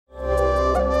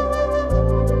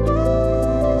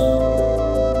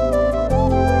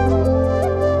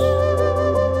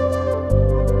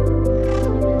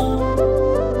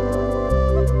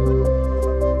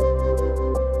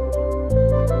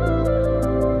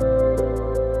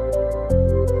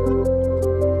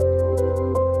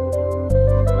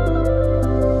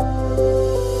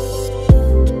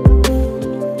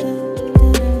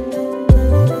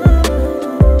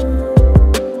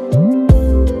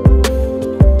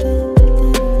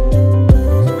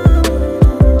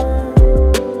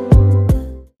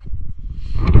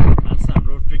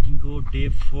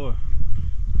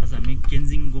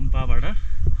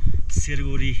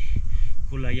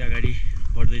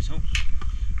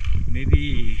Maybe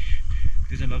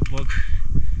त्यो चाहिँ लगभग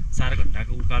 4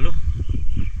 घण्टाको उकालो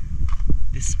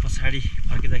त्यस पछाडि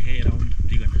फर्किँदाखेरि अराउन्ड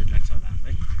 2 घण्टा जति लाग्छ होला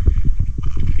हामीलाई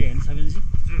के हैन सबैजी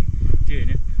त्यो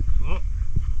हैन हो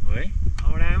है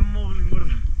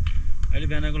अहिले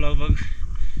बिहानको लगभग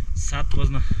 7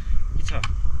 बज्न के छ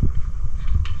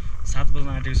 7 बज्न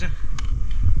आँटेको छ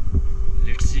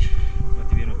लेट्स सी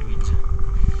कति बेरमा पुगिन्छ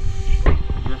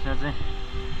यो साइड चाहिँ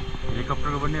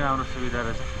हेलिकप्टरको पनि राम्रो सुविधा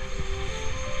रहेछ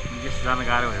यस जान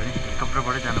गाह्रो भयो भने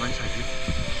हेलिकप्टरबाटै जान पनि सकियो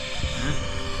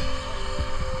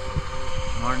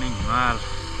मर्निङ हिमाल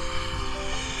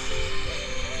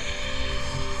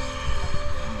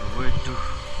वे टु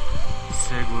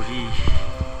सेगोरी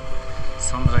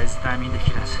सनराइज दामी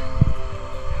देखिरहेछ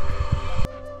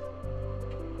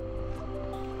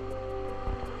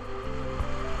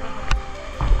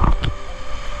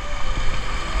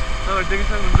तपाईहरु देखि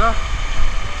सक्नुहुन्छ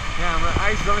यहाँ हाम्रो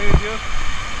आइस जमेको थियो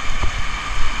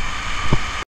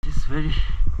It's very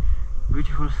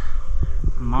beautiful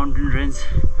mountain range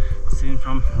seen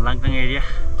from Langtang area.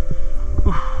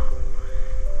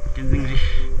 Kyanjin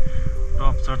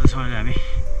top चढ्दैछौँ अहिले हामी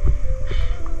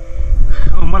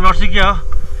म लड्छु के हो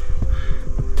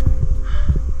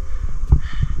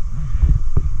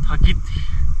थकित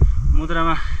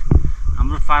मुद्रामा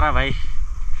हाम्रो पारा भाइ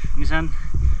निशान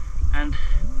and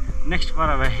next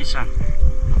para by Hishan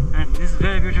and this is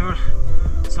very beautiful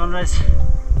sunrise.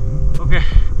 Okay,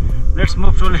 let's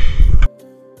move slowly.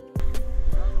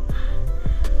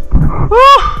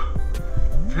 Woo!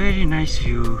 Very nice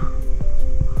view.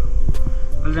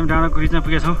 अहिले हामी डाँडाको रिजमा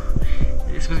पुगेका छौँ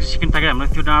यसको सेकेन्ड टार्गेट हाम्रो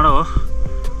त्यो डाँडो हो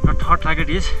र थर्ड टार्गेट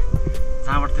इज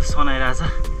जहाँबाट त्यो सन आइरहेछ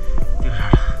त्यो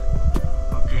डाँडो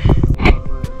ओके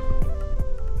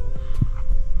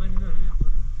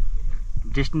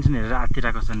डेस्टिनेसन हेरेर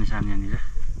आत्तिरहेको छ निशान यहाँनिर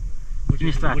किन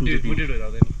यस्तो आत्तिन्छ तिमी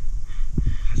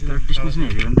तर डेस्टिनेसन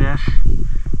हेऱ्यो भने त यार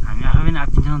हामी आफै पनि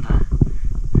आत्तिन्छौँ नि त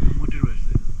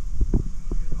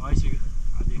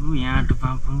यहाँ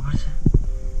टुप्पामा पुग्नुपर्छ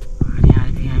अनि यहाँ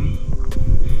आइपुग्यौँ हामी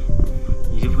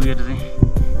हिजो पुगेर चाहिँ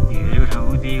हेरेको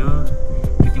ठाउँ त्यही हो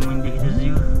त्यति मैले देखिँदैछ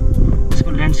यो त्यसको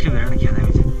ल्यान्डस्केप हेरेर खेल्दा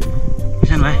हामी चाहिँ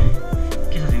किसान भाइ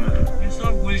के छ तिम्रो यो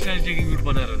सब गोली स्टाइल ट्रेकिङ रुट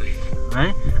बनाएर है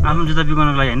आफ्नो जुत्ता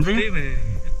बिगाउनको लागि होइन त्यही भएर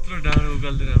यत्रो डाँडो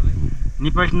उकाल्दै राम्रो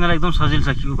नेपाल किन्नलाई एकदम सजिलो छ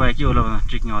कि उपाय के होला भन्दा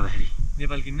ट्रेकिङ आउँदाखेरि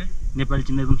नेपाल किन्न नेपाल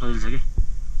चिन्दा एकदम सजिलो छ कि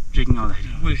ट्रेकिङ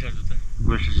आउँदाखेरि गोली स्टाइल जुत्ता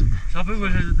सबै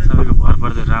गोली स्टाइल जुत्ता सबैको भर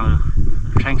पर्दै राम्रो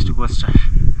थ्याङ्क्स टु गोस्ट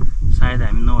सायद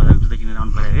हामी 9,000 जुत्ता किनेर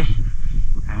आउनु पऱ्यो है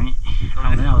हामी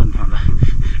आउँदैन आउँदैन थियो होला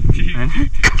होइन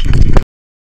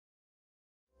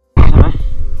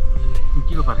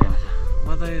के को पर्खाइमा छ म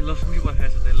त लसुनकै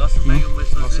पर्खाएको छ लसुन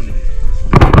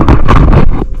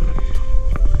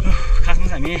खासमा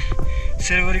चाहिँ हामी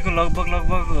सेरगोरीको लगभग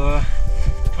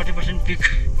 30% पिक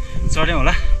चढ्यौँ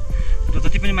होला र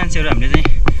जति पनि मान्छेहरू हामीले चाहिँ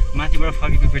माथिबाट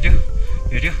फर्केको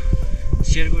भेट्यो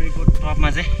सेरगोरीको टपमा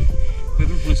चाहिँ कोही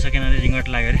पनि पुग्न सकेन अरे रिङ्गट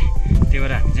लाग्यो अरे त्यही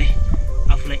भएर हामी चाहिँ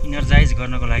आफूलाई इनर्जाइज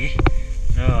गर्नको लागि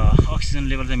र अक्सिजन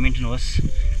लेभल चाहिँ मेन्टेन होस्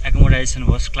एकोमोडाइजेसन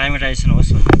होस् क्लाइमेटाइजेसन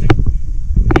होस् भनेर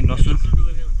चाहिँ लसुन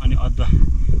अनि अदुवा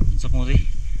चपाउँदै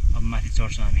अब माथि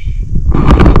चढ्छौँ हामी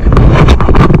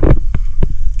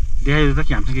देखाइदियो त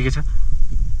कि हामीसँग के छ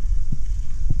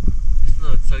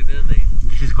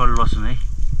दिस इज कल्ड लसुन है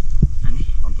अनि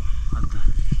अदुवा ल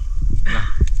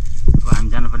अब हामी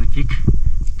जानुपर्ने पिक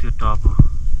त्यो टप हो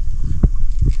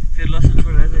फेरि लसुन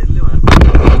छोडेर यसले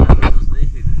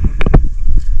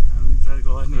हामी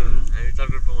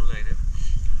चर्को पाउनुलाई होइन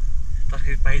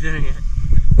तरकारी पाइँदैन यहाँ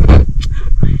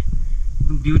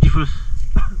एकदम ब्युटिफुल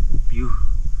भ्यू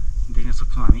देख्न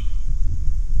सक्छौँ हामी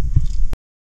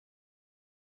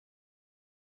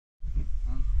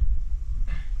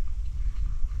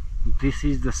this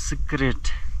is the secret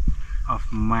of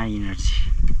my energy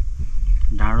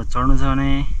डाँडो चढ्नु छ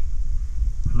भने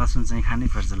लसुन चाहिँ खानै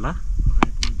पर्छ ल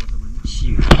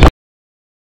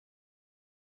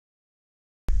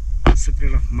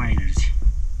सिक्रेट अफ माई एनर्जी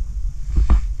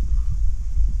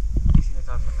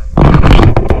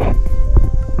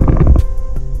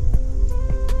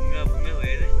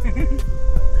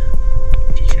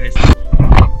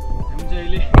हामी चाहिँ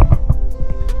अहिले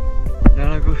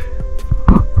डाँडाको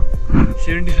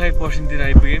 75%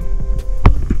 आइपुग्यौँ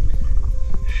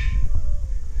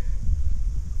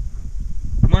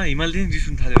म हिमालदेखि रिस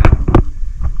उठ्न थाल्यो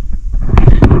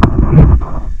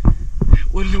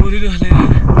ओर्लिनु हालेर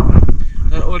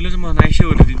तर ओर्ले चाहिँ म नाइसै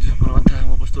ओर्लिदिन्छु मलाई थाहा म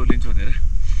कस्तो ओर्लिन्छु भनेर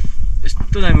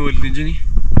यस्तो दामी ओर्लिदिन्छु नि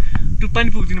टुप्पा नि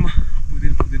पुग्दिनँ म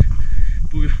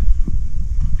पुग्यो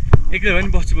एक्लै भए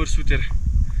नि बस्छु बरु सुतेर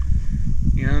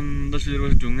यहाँ 10 बजेर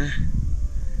बस्छु ढुङ्गा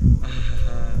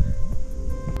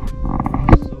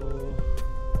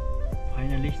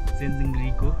फाइनली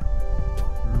चेन्जिङरीको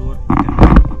लोवर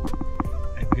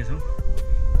आइपुगेका छौँ।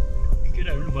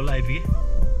 केटाहरू पनि बल्ल आइपुगे।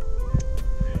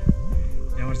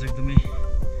 यहाँबाट चाहिँ एकदमै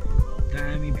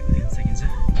दामी भ्यू देख्न सकिन्छ।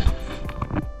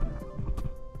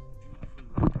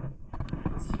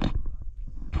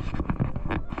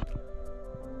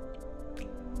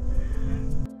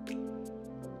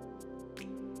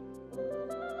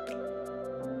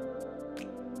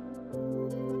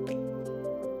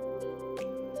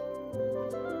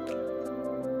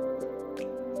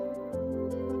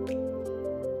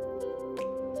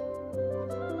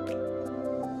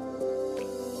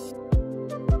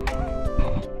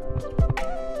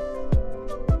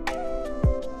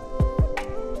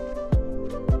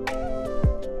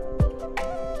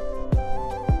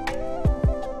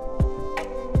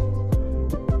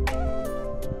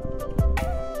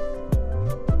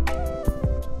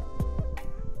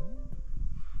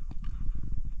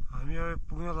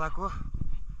 पुग्न लागेको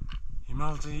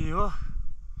हिमाल चाहिँ यो हो,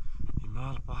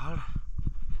 हिमाल पहाड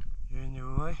यो नै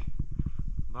हो है।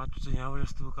 बाटो चाहिँ यहाँबाट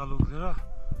यस्तो उकालो उक्लेर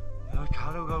यहाँ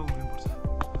खाडो उकालो उक्लिनुपर्छ।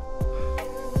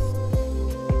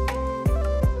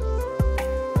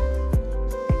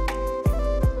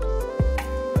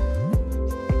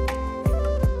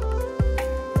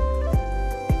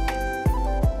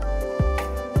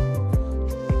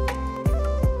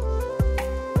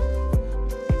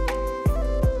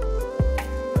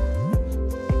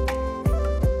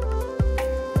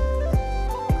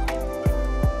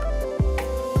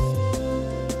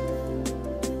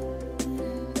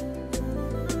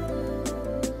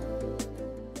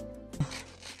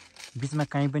 बिचमा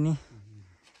कहीँ पनि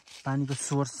पानीको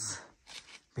सोर्स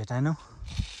भेटाएनौँ।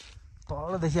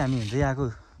 तलदेखि हामी हिँड्दै आएको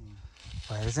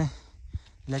भएर चाहिँ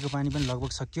ल्याएको पानी पनि लगभग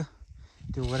सक्यो।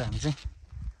 त्यो भएर हामी चाहिँ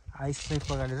आइसलाई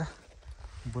पगालेर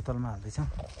बोतलमा हाल्दैछौँ।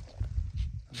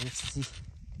 बेसी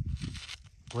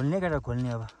घोल्ने केटा घोल्ने।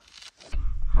 अब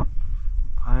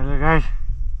फाइनली गाइस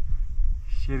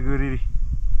शेरगुरी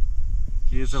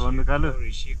के छ भन्नु कालु?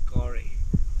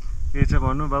 के छ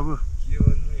भन्नु बाबु? के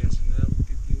भन्नु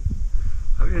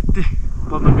यति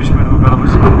 15-20 मिनट उकालो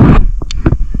पछि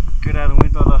केटाहरू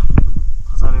उहीँ तल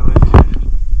खसारे भयो।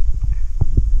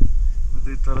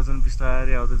 उतै तल चाहिँ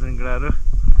बिस्तारै आउँदैछन् केटाहरू।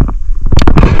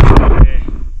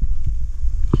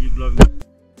 कि blog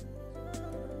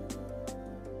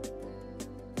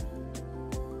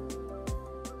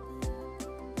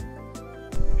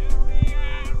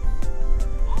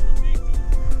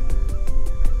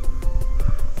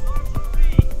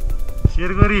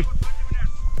शेरगुरी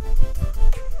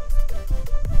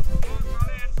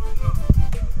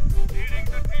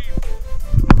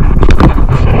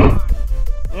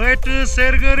to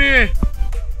Serguri.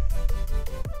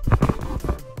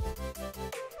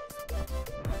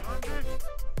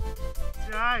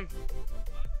 Hi.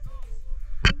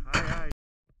 Hi.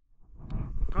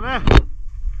 Kale.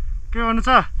 के भन्नु छ?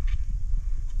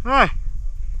 ओइ.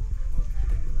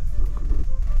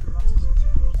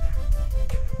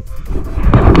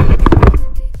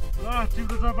 ल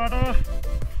चिप्लो छ बाटो।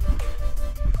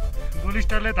 गोली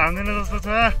स्टारले धान्दैन जस्तो छ।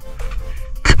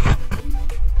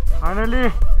 फाइनली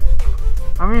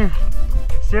हामी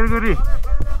शेरगुरी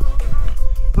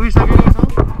पुगिसकेका छौँ।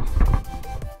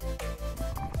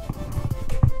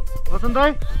 वसन्त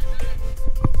दाइ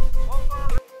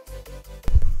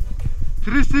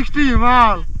 360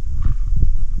 हिमाल।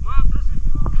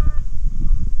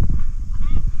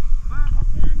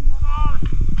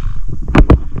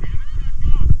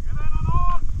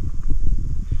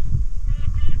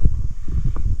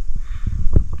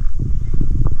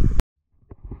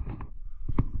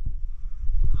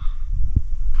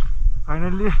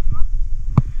 Finally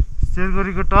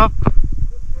शेरगुरीको top.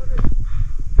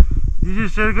 This is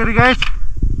शेरगुरी guys.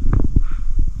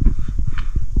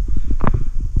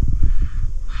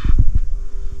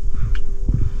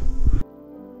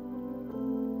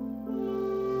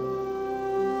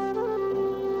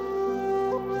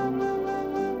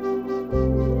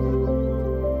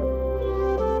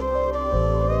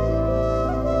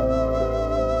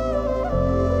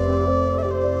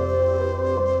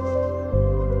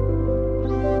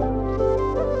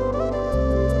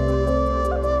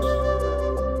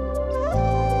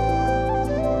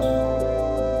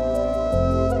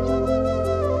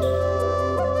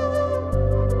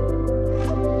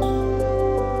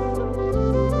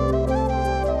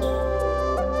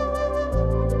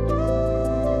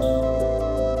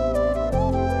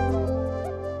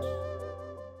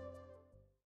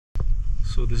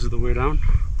 So this is the way down.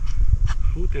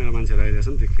 त्यहाँ मान्छेहरू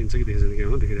आइरहेछन्, देखिन्छ कि देखिन्छ कि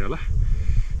देखिरह्यो होला।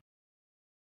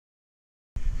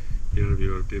 यहाँ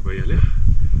भ्यूहरू त्यो भइहाल्यो।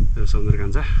 यो सन्दर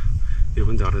कान्छा त्यो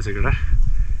पनि झर्दैछ केटा।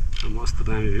 मस्त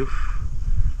दामी भ्यू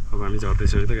अब हामी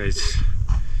झर्दैछौँ है त गाइज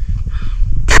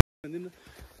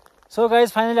सो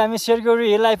गाइज फाइनली हामी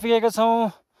सेरगढी हिल आइपुगेका छौँ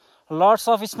लट्स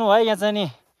अफ स्नो है यहाँ चाहिँ नि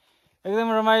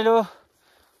एकदम रमाइलो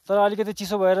तर अलिकति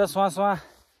चिसो भएर सुवा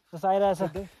जस्तो आइरहेछ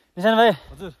निशान भाइ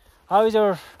हजुर how is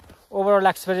your overall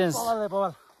experience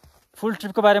फुल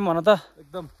ट्रिपको बारेमा भन त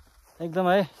एकदम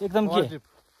है एकदम के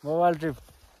बवाल ट्रिप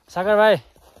सागर भाइ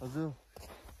हजुर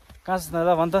कहाँ छ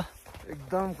त भन त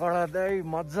एकदम कडा दाइ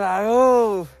मजा आयो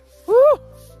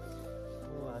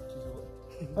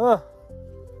हो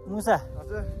मुसा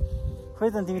हजुर खोइ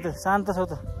त तिमी त शान्त छौ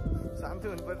त शान्ति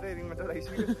हुनुपर्छ रिङमा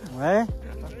चढाइसक्यो है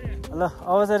ल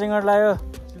अब चाहिँ रिङ्गट लाग्यो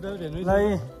ल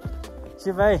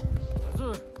शिव भाइ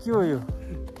हजुर के हो यो यो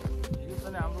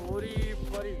चाहिँ हाम्रो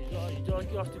वरिपरि हिजो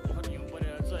कि अस्ति भर्खर हिउँ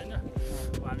परेर छ होइन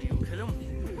अब हामी हिउँ खेल्यौँ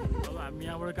अब हामी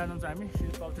यहाँबाट कहाँ जान्छौँ हामी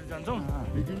फेरि तलतिर जान्छौँ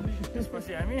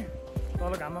त्यसपछि हामी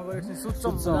तल घाममा गएर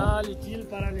सुत्छौँ मजाले चिल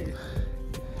पाराले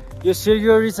यो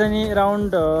सेरगढी चाहिँ नि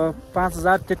एराउन्ड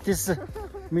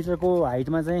 5033 मिटरको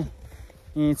हाइटमा चाहिँ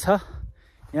छ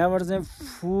यहाँबाट चाहिँ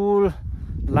फुल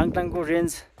लाङटाङको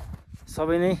रेन्ज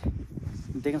सबै नै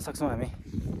देख्न सक्छौँ हामी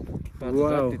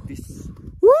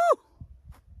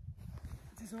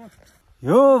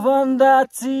यो भन्दा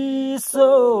चिसो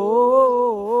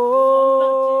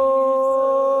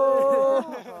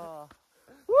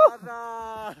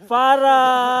पारा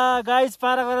गाइस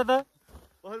पारा गर त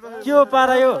के हो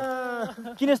पारा यो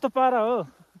किन यस्तो पारा हो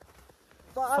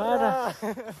पारा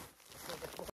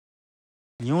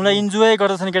हिउँलाई इन्जोय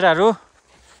गर्दछन् केटाहरू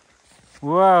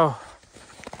वाउ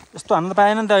यस्तो हान्न त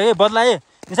पाएन नि त ए बदला है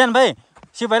निशान भाइ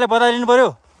शिव भाइलाई बदला लिनु पऱ्यो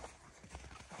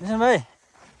निशान भाइ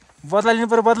बदला लिनु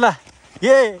पऱ्यो बदला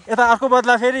ए यता अर्को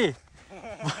बदला फेरि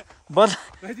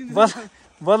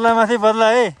बदला माथि बदला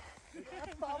है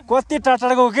कति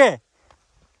टाढाको के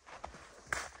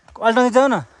अल्टाउने जाऊ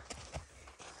न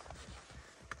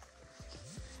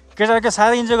केटाहरू के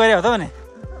साह्रै इन्जोय गरे हो त भने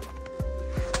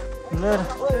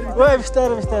ओ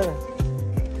बिस्तारो बिस्तारो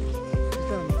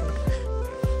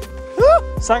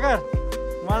सागर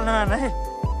मलाई नमान है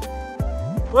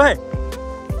ओए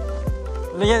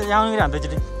ल यहाँ आउनु कि हान्दै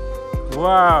एकचोटि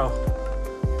वाउ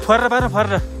फर्र पार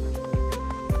फर्र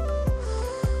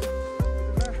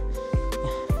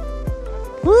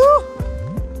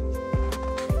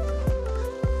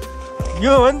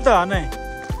यो हो नि त नै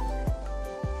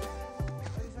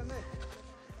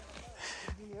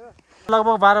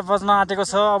लगभग 12 बज्न आँटेको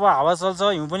छ अब हावा चल्छ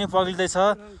हिउँ पनि पग्लिँदैछ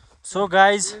सो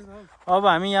गाइज अब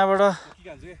हामी यहाँबाट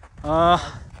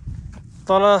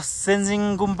तल सेन्जिङ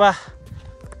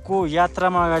गुम्पाको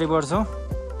यात्रामा अगाडि बढ्छौँ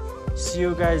C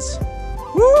you guys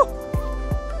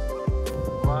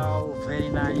wow very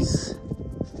nice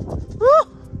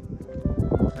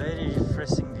very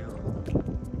refreshing view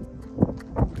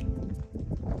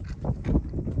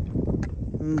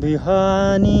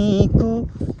बिहानीको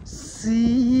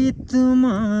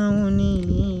शीतमा उनी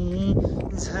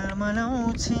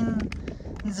झलमलाउँछिन्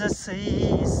जसै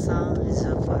साँझ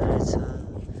पर्छ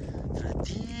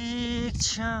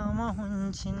प्रतीक्षामा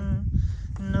हुन्छन्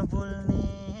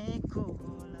नबोल्नेको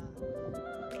होला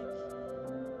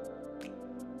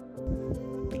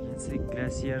यहाँ चाहिँ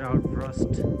ग्लेसियर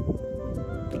आउटब्रस्ट